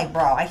like, and I'm like,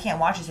 bro, I can't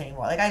watch this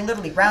anymore. Like I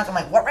literally rounds, I'm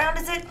like, what round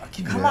is it?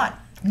 Come on.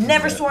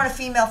 Never saw in a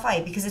female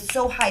fight because it's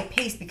so high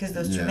paced because of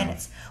those 2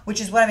 minutes,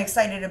 which is what I'm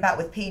excited about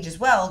with Paige as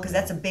well because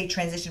that's a big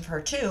transition for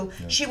her too.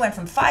 Yeah. She went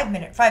from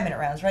 5-minute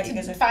rounds, right? You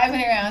guys are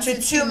 5-minute rounds to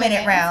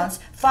 2-minute rounds,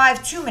 5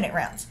 2-minute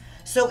rounds.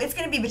 So it's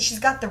going to be, but she's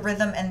got the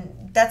rhythm,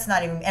 and that's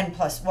not even, and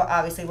plus, well,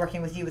 obviously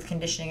working with you with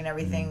conditioning and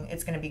everything,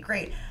 it's going to be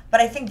great. But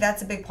I think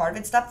that's a big part of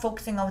it. Stop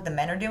focusing on what the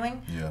men are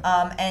doing,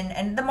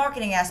 and the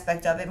marketing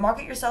aspect of it.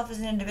 Market yourself as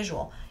an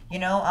individual. You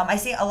know, I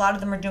see a lot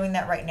of them are doing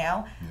that right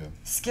now. Yeah.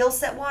 Skill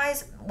set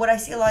wise, what I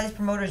see a lot of these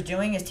promoters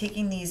doing is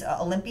taking these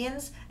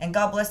Olympians, and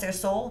God bless their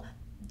soul,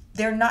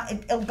 they're not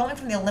going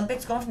from the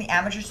Olympics, going from the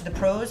amateurs to the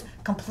pros,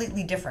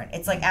 completely different.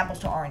 It's like apples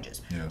to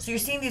oranges. Yeah. So you're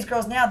seeing these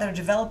girls now that are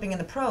developing in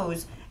the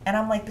pros, and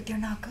I'm like, but they're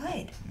not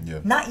good. Yeah.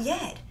 Not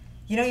yet.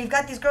 You know, you've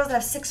got these girls that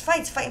have 6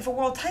 fights fighting for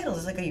world titles.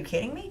 It's like, are you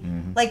kidding me?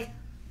 Mm-hmm. Like,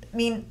 I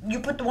mean, you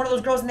put one of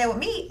those girls in there with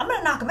me, I'm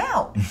gonna knock them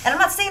out. And I'm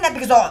not saying that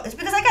because it's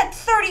because I got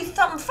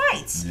 30-something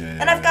fights,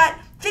 and I've got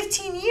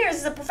 15 years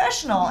as a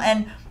professional,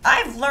 and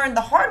I've learned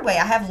the hard way.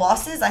 I have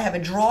losses, I have a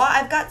draw,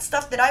 I've got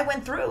stuff that I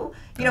went through.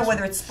 You know,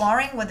 whether it's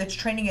sparring, whether it's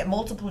training at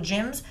multiple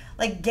gyms,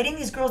 like getting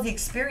these girls the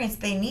experience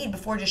they need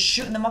before just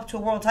shooting them up to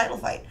a world title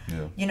fight.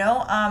 Yeah. You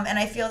know, and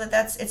I feel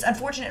that it's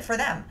unfortunate for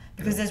them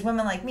because there's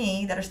women like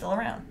me that are still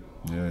around.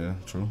 Yeah,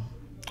 true.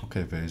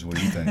 Okay, Paige, what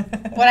do you think?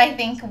 What I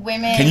think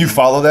women... Can you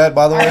follow that,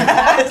 by the way?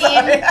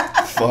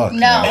 Fuck. No,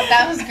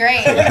 that was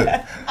great.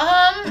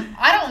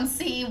 I don't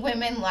see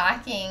women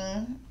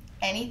lacking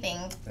anything.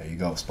 There you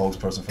go,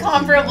 spokesperson for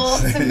comparable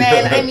to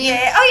men. I mean,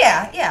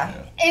 yeah.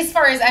 As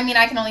far as, I mean,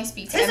 I can only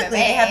speak to physically,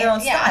 MMA. They have their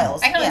own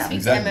styles. I can only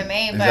speak to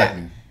MMA, but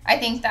I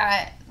think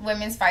that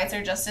women's fights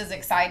are just as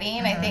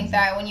exciting. Mm-hmm. I think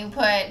that when you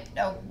put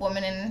a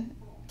woman in...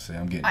 See,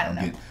 I'm getting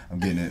it. I'm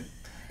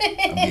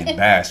getting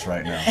bashed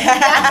right now.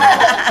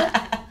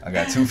 I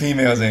got 2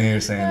 females in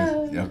here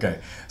saying this. Okay,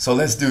 so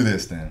let's do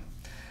this then.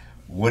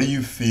 What do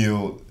you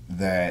feel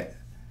that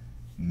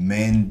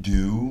men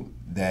do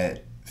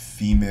that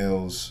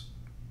females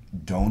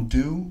don't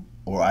do?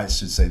 Or I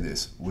should say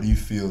this, what do you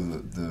feel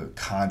the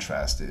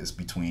contrast is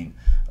between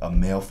a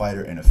male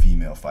fighter and a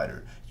female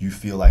fighter? You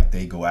feel like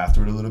they go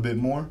after it a little bit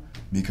more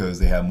because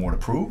they have more to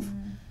prove?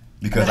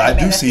 Because I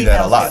do see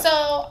that a lot.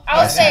 So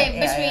I would say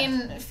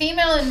between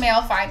female and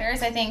male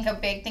fighters, I think a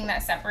big thing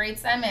that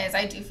separates them is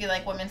I do feel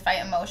like women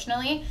fight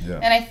emotionally. Yeah.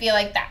 And I feel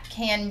like that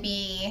can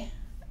be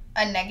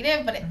a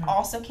negative, but it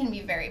also can be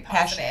very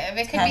positive.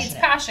 It could be it's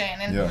passion.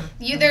 And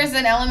there's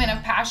an element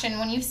of passion.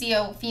 When you see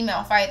a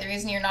female fight, the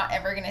reason you're not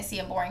ever going to see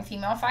a boring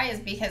female fight is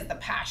because the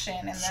passion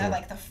and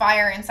the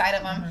fire inside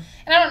of them.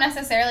 And I don't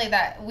necessarily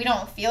that we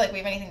don't feel like we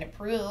have anything to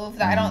prove.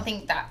 That I don't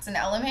think that's an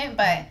element,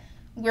 but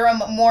we're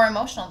more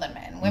emotional than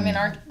men. Women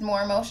are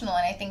more emotional,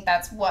 and I think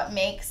that's what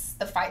makes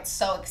the fight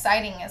so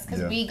exciting is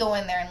because we go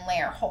in there and lay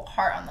our whole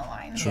heart on the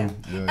line. True.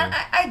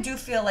 Yeah. I do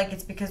feel like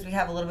it's because we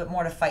have a little bit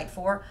more to fight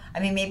for.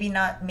 I mean, maybe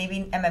not,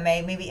 maybe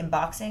MMA, maybe in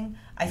boxing.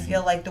 I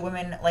feel like the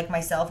women like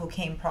myself who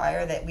came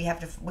prior, that we have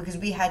to, because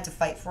we had to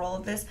fight for all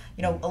of this.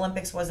 You know,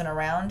 Olympics wasn't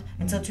around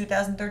until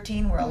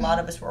 2013, where a lot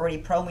of us were already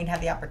pro and we'd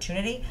have the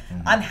opportunity.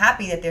 I'm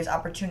happy that there's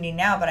opportunity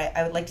now, but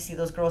I would like to see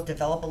those girls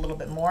develop a little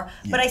bit more.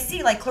 But I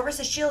see like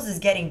Clarissa Shields is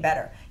getting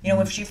better. You know,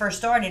 when she first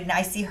started, and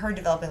I see her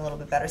developing a little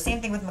bit better.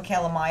 Same thing with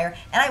Michaela Meyer.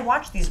 And I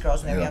watched these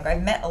girls when they were younger.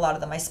 I've met a lot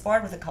of them. I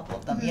sparred with a couple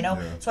of them, you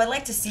know. So I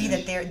like to see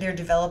that they're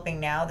developing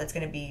now. That's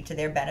going to be to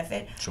their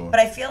benefit. But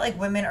I feel like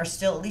women are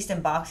still, at least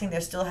in boxing,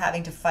 they're still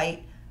having to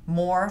fight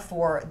more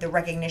for the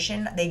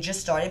recognition. They just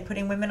started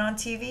putting women on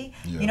TV.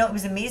 You know, it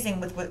was amazing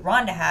with what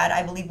Rhonda had.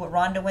 I believe what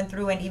Rhonda went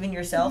through, and even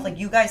yourself, like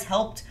you guys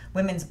helped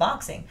women's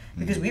boxing,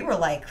 because we were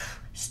like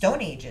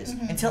stone ages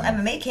until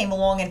MMA came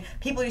along, and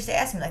people used to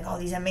ask me like, oh,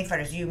 these MMA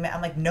fighters,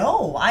 I'm like,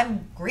 no,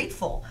 I'm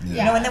grateful. You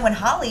know, and then when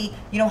Holly,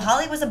 you know,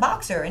 Holly was a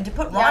boxer, and to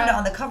put Rhonda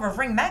on the cover of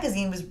Ring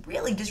magazine was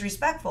really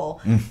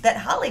disrespectful that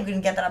Holly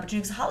didn't get that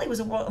opportunity, because Holly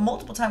was a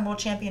multiple time world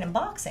champion in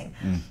boxing,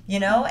 you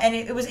know, and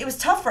it was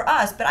tough for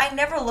us, but I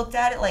never looked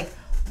at it like,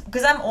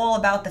 because I'm all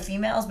about the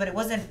females, but it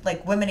wasn't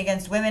like women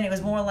against women. It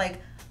was more like,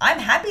 I'm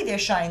happy they're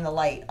shining the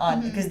light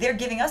on, because they're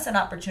giving us an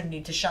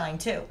opportunity to shine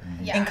too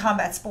in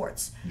combat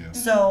sports.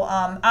 So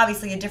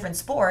obviously a different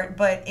sport,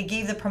 but it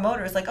gave the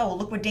promoters like, oh, well,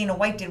 look what Dana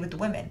White did with the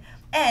women.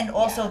 And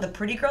also the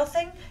pretty girl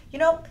thing, you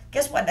know,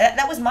 guess what?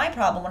 That was my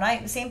problem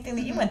when the same thing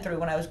that you went through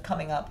when I was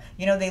coming up.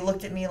 You know, they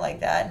looked at me like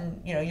that,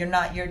 and you know,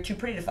 you're too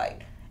pretty to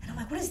fight. And I'm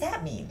like, what does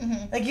that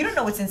mean? Like, you don't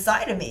know what's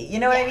inside of me. You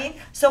know what I mean?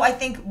 So I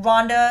think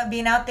Rhonda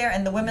being out there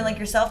and the women like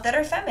yourself that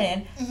are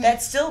feminine,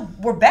 that still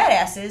were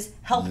badasses,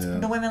 helped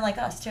the women like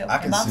us too. I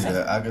can see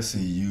that. I can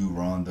see you,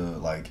 Rhonda,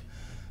 like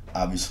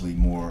obviously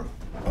more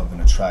of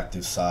an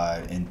attractive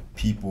side, and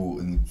people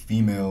and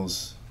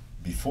females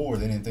before,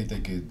 they didn't think they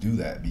could do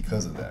that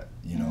because of that.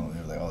 You know,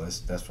 they were like, oh,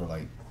 that's for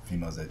like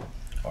females that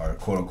are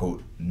quote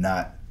unquote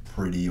not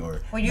pretty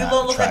or well, you not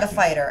look like a attractive.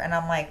 Fighter, and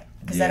I'm like,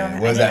 because I don't.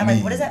 What does that mean?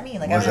 Like, what does that mean?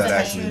 Like, What I does was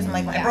that just like, shoes. I'm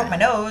like, mean? I broke my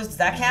nose. Does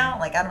that count?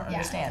 Like, I don't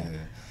understand. Yeah.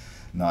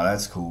 No,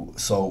 that's cool.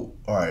 So,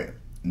 all right,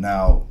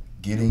 now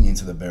getting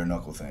into the bare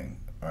knuckle thing.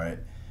 All right,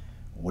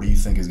 what do you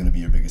think is going to be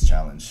your biggest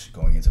challenge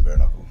going into bare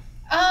knuckle?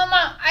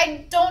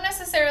 I don't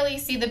necessarily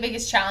see the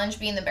biggest challenge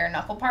being the bare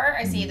knuckle part.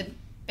 I see the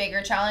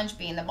bigger challenge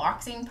being the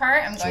boxing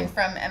part. I'm going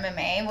from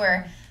MMA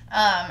where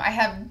I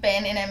have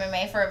been in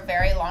MMA for a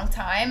very long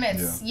time.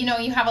 It's, you know,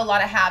 you have a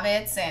lot of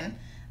habits and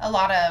a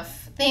lot of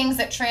things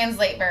that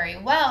translate very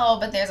well,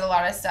 but there's a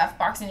lot of stuff.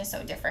 Boxing is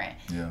so different.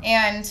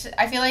 And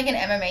I feel like in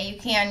MMA you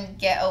can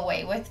get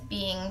away with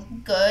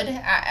being good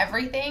at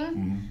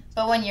everything,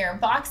 but when you're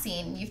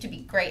boxing, you have to be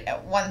great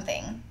at one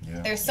thing.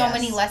 There's so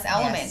many less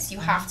elements. You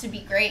have to be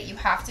great. You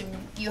have to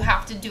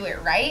do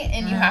it right,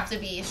 and you have to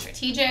be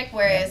strategic.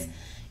 Whereas,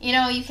 you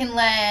know, you can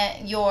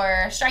let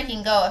your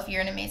striking go if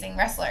you're an amazing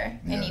wrestler,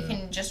 and you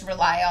can just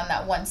rely on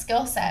that one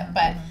skill set.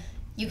 But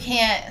you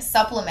can't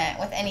supplement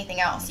with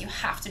anything else. You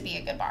have to be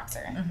a good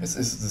boxer. It's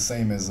the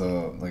same as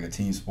like a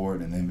team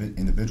sport and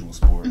individual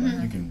sport.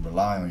 Like you can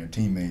rely on your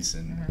teammates,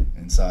 and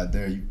inside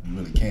there you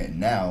really can't.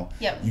 Now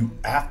you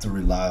have to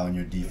rely on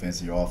your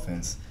defense, your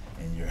offense,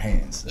 and your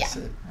hands. That's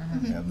it.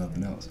 You have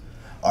nothing else.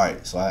 All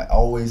right, so I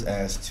always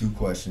ask 2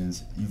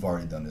 questions. You've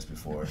already done this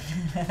before.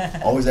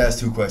 Always ask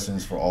 2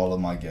 questions for all of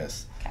my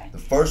guests. The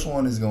first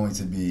one is going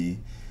to be,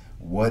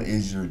 what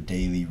is your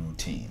daily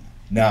routine?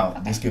 Now,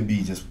 this could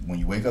be just when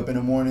you wake up in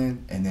the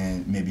morning, and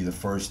then maybe the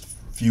first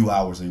few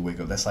hours that you wake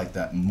up. That's like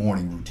that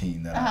morning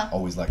routine that I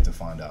always like to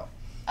find out.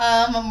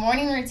 A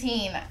morning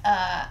routine,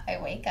 I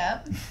wake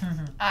up,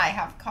 I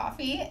have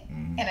coffee,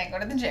 and I go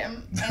to the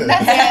gym. And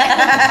that's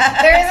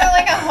it. There isn't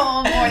like a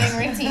whole morning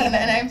routine,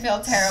 and I feel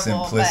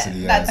terrible,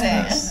 Simplicity, but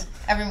that's it.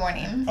 Every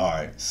morning. All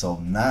right, so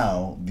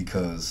now,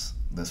 because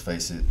let's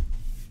face it,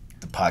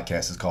 the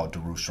podcast is called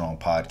Daru Strong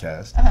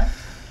Podcast.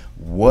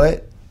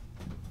 What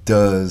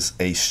does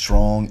a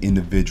strong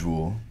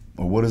individual,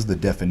 or what is the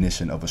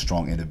definition of a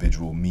strong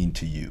individual mean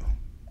to you?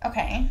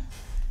 Okay.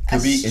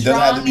 It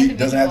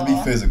doesn't have to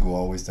be physical. I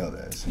always tell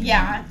that.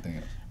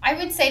 I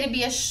would say to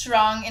be a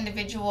strong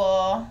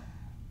individual,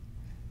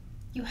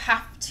 you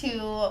have to,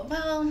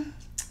 well,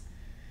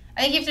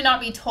 I think you have to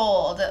not be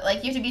told.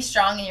 Like, you have to be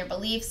strong in your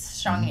beliefs,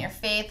 strong in your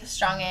faith,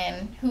 strong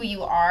in who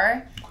you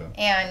are,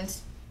 and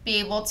be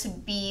able to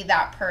be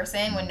that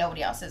person when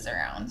nobody else is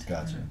around.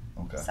 Gotcha.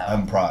 Okay. So,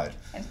 having pride.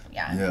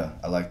 Yeah,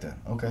 I like that.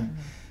 Okay.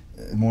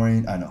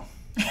 Maureen, I know.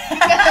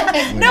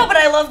 No, but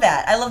I love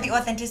that. I love the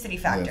authenticity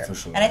factor. Yeah, for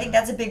sure. And I think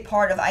that's a big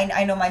part of,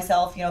 I know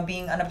myself, you know,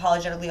 being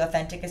unapologetically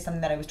authentic is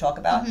something that I always talk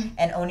about,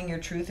 and owning your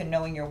truth and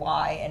knowing your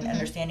why and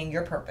understanding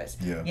your purpose.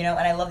 You know,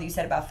 and I love that you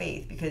said about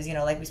faith, because, you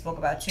know, like we spoke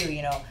about too,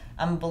 you know,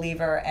 I'm a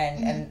believer,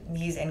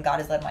 and God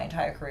has led my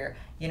entire career,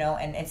 you know,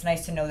 and it's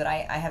nice to know that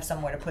I have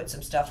somewhere to put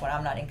some stuff when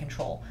I'm not in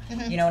control,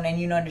 you know,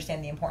 and you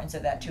understand the importance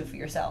of that too for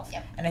yourself.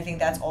 And I think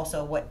that's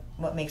also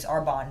what makes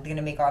our bond, going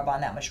to make our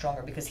bond that much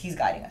stronger, because he's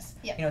guiding us.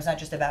 You know, it's not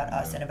just about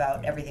us and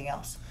about everything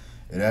else.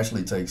 It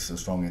actually takes a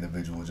strong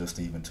individual just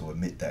even to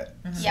admit that.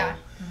 So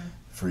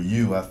for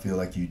you, I feel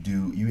like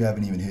you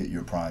haven't even hit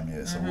your prime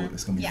yet, so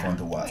it's going to be fun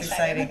to watch. It's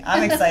exciting.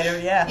 I'm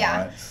excited, All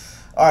right.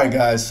 All right,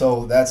 guys.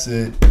 So that's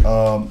it.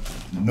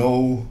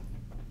 No,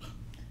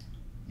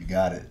 you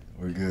got it.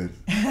 We're good.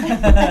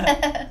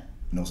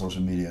 No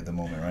social media at the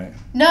moment, right?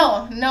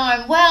 No.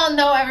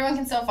 No, everyone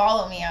can still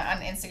follow me on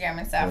Instagram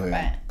and stuff.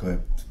 Go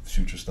ahead.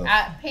 Shoot your stuff.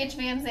 At Paige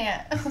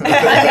VanZant. On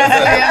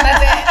Instagram,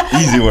 that's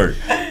it. Easy work.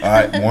 All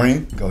right,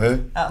 Maureen, go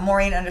ahead.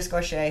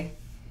 Maureen_Shea.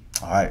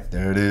 All right,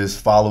 there it is.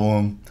 Follow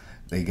them.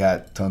 They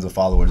got tons of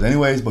followers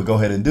anyways, but go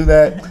ahead and do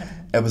that.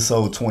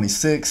 Episode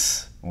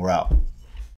 26. We're out.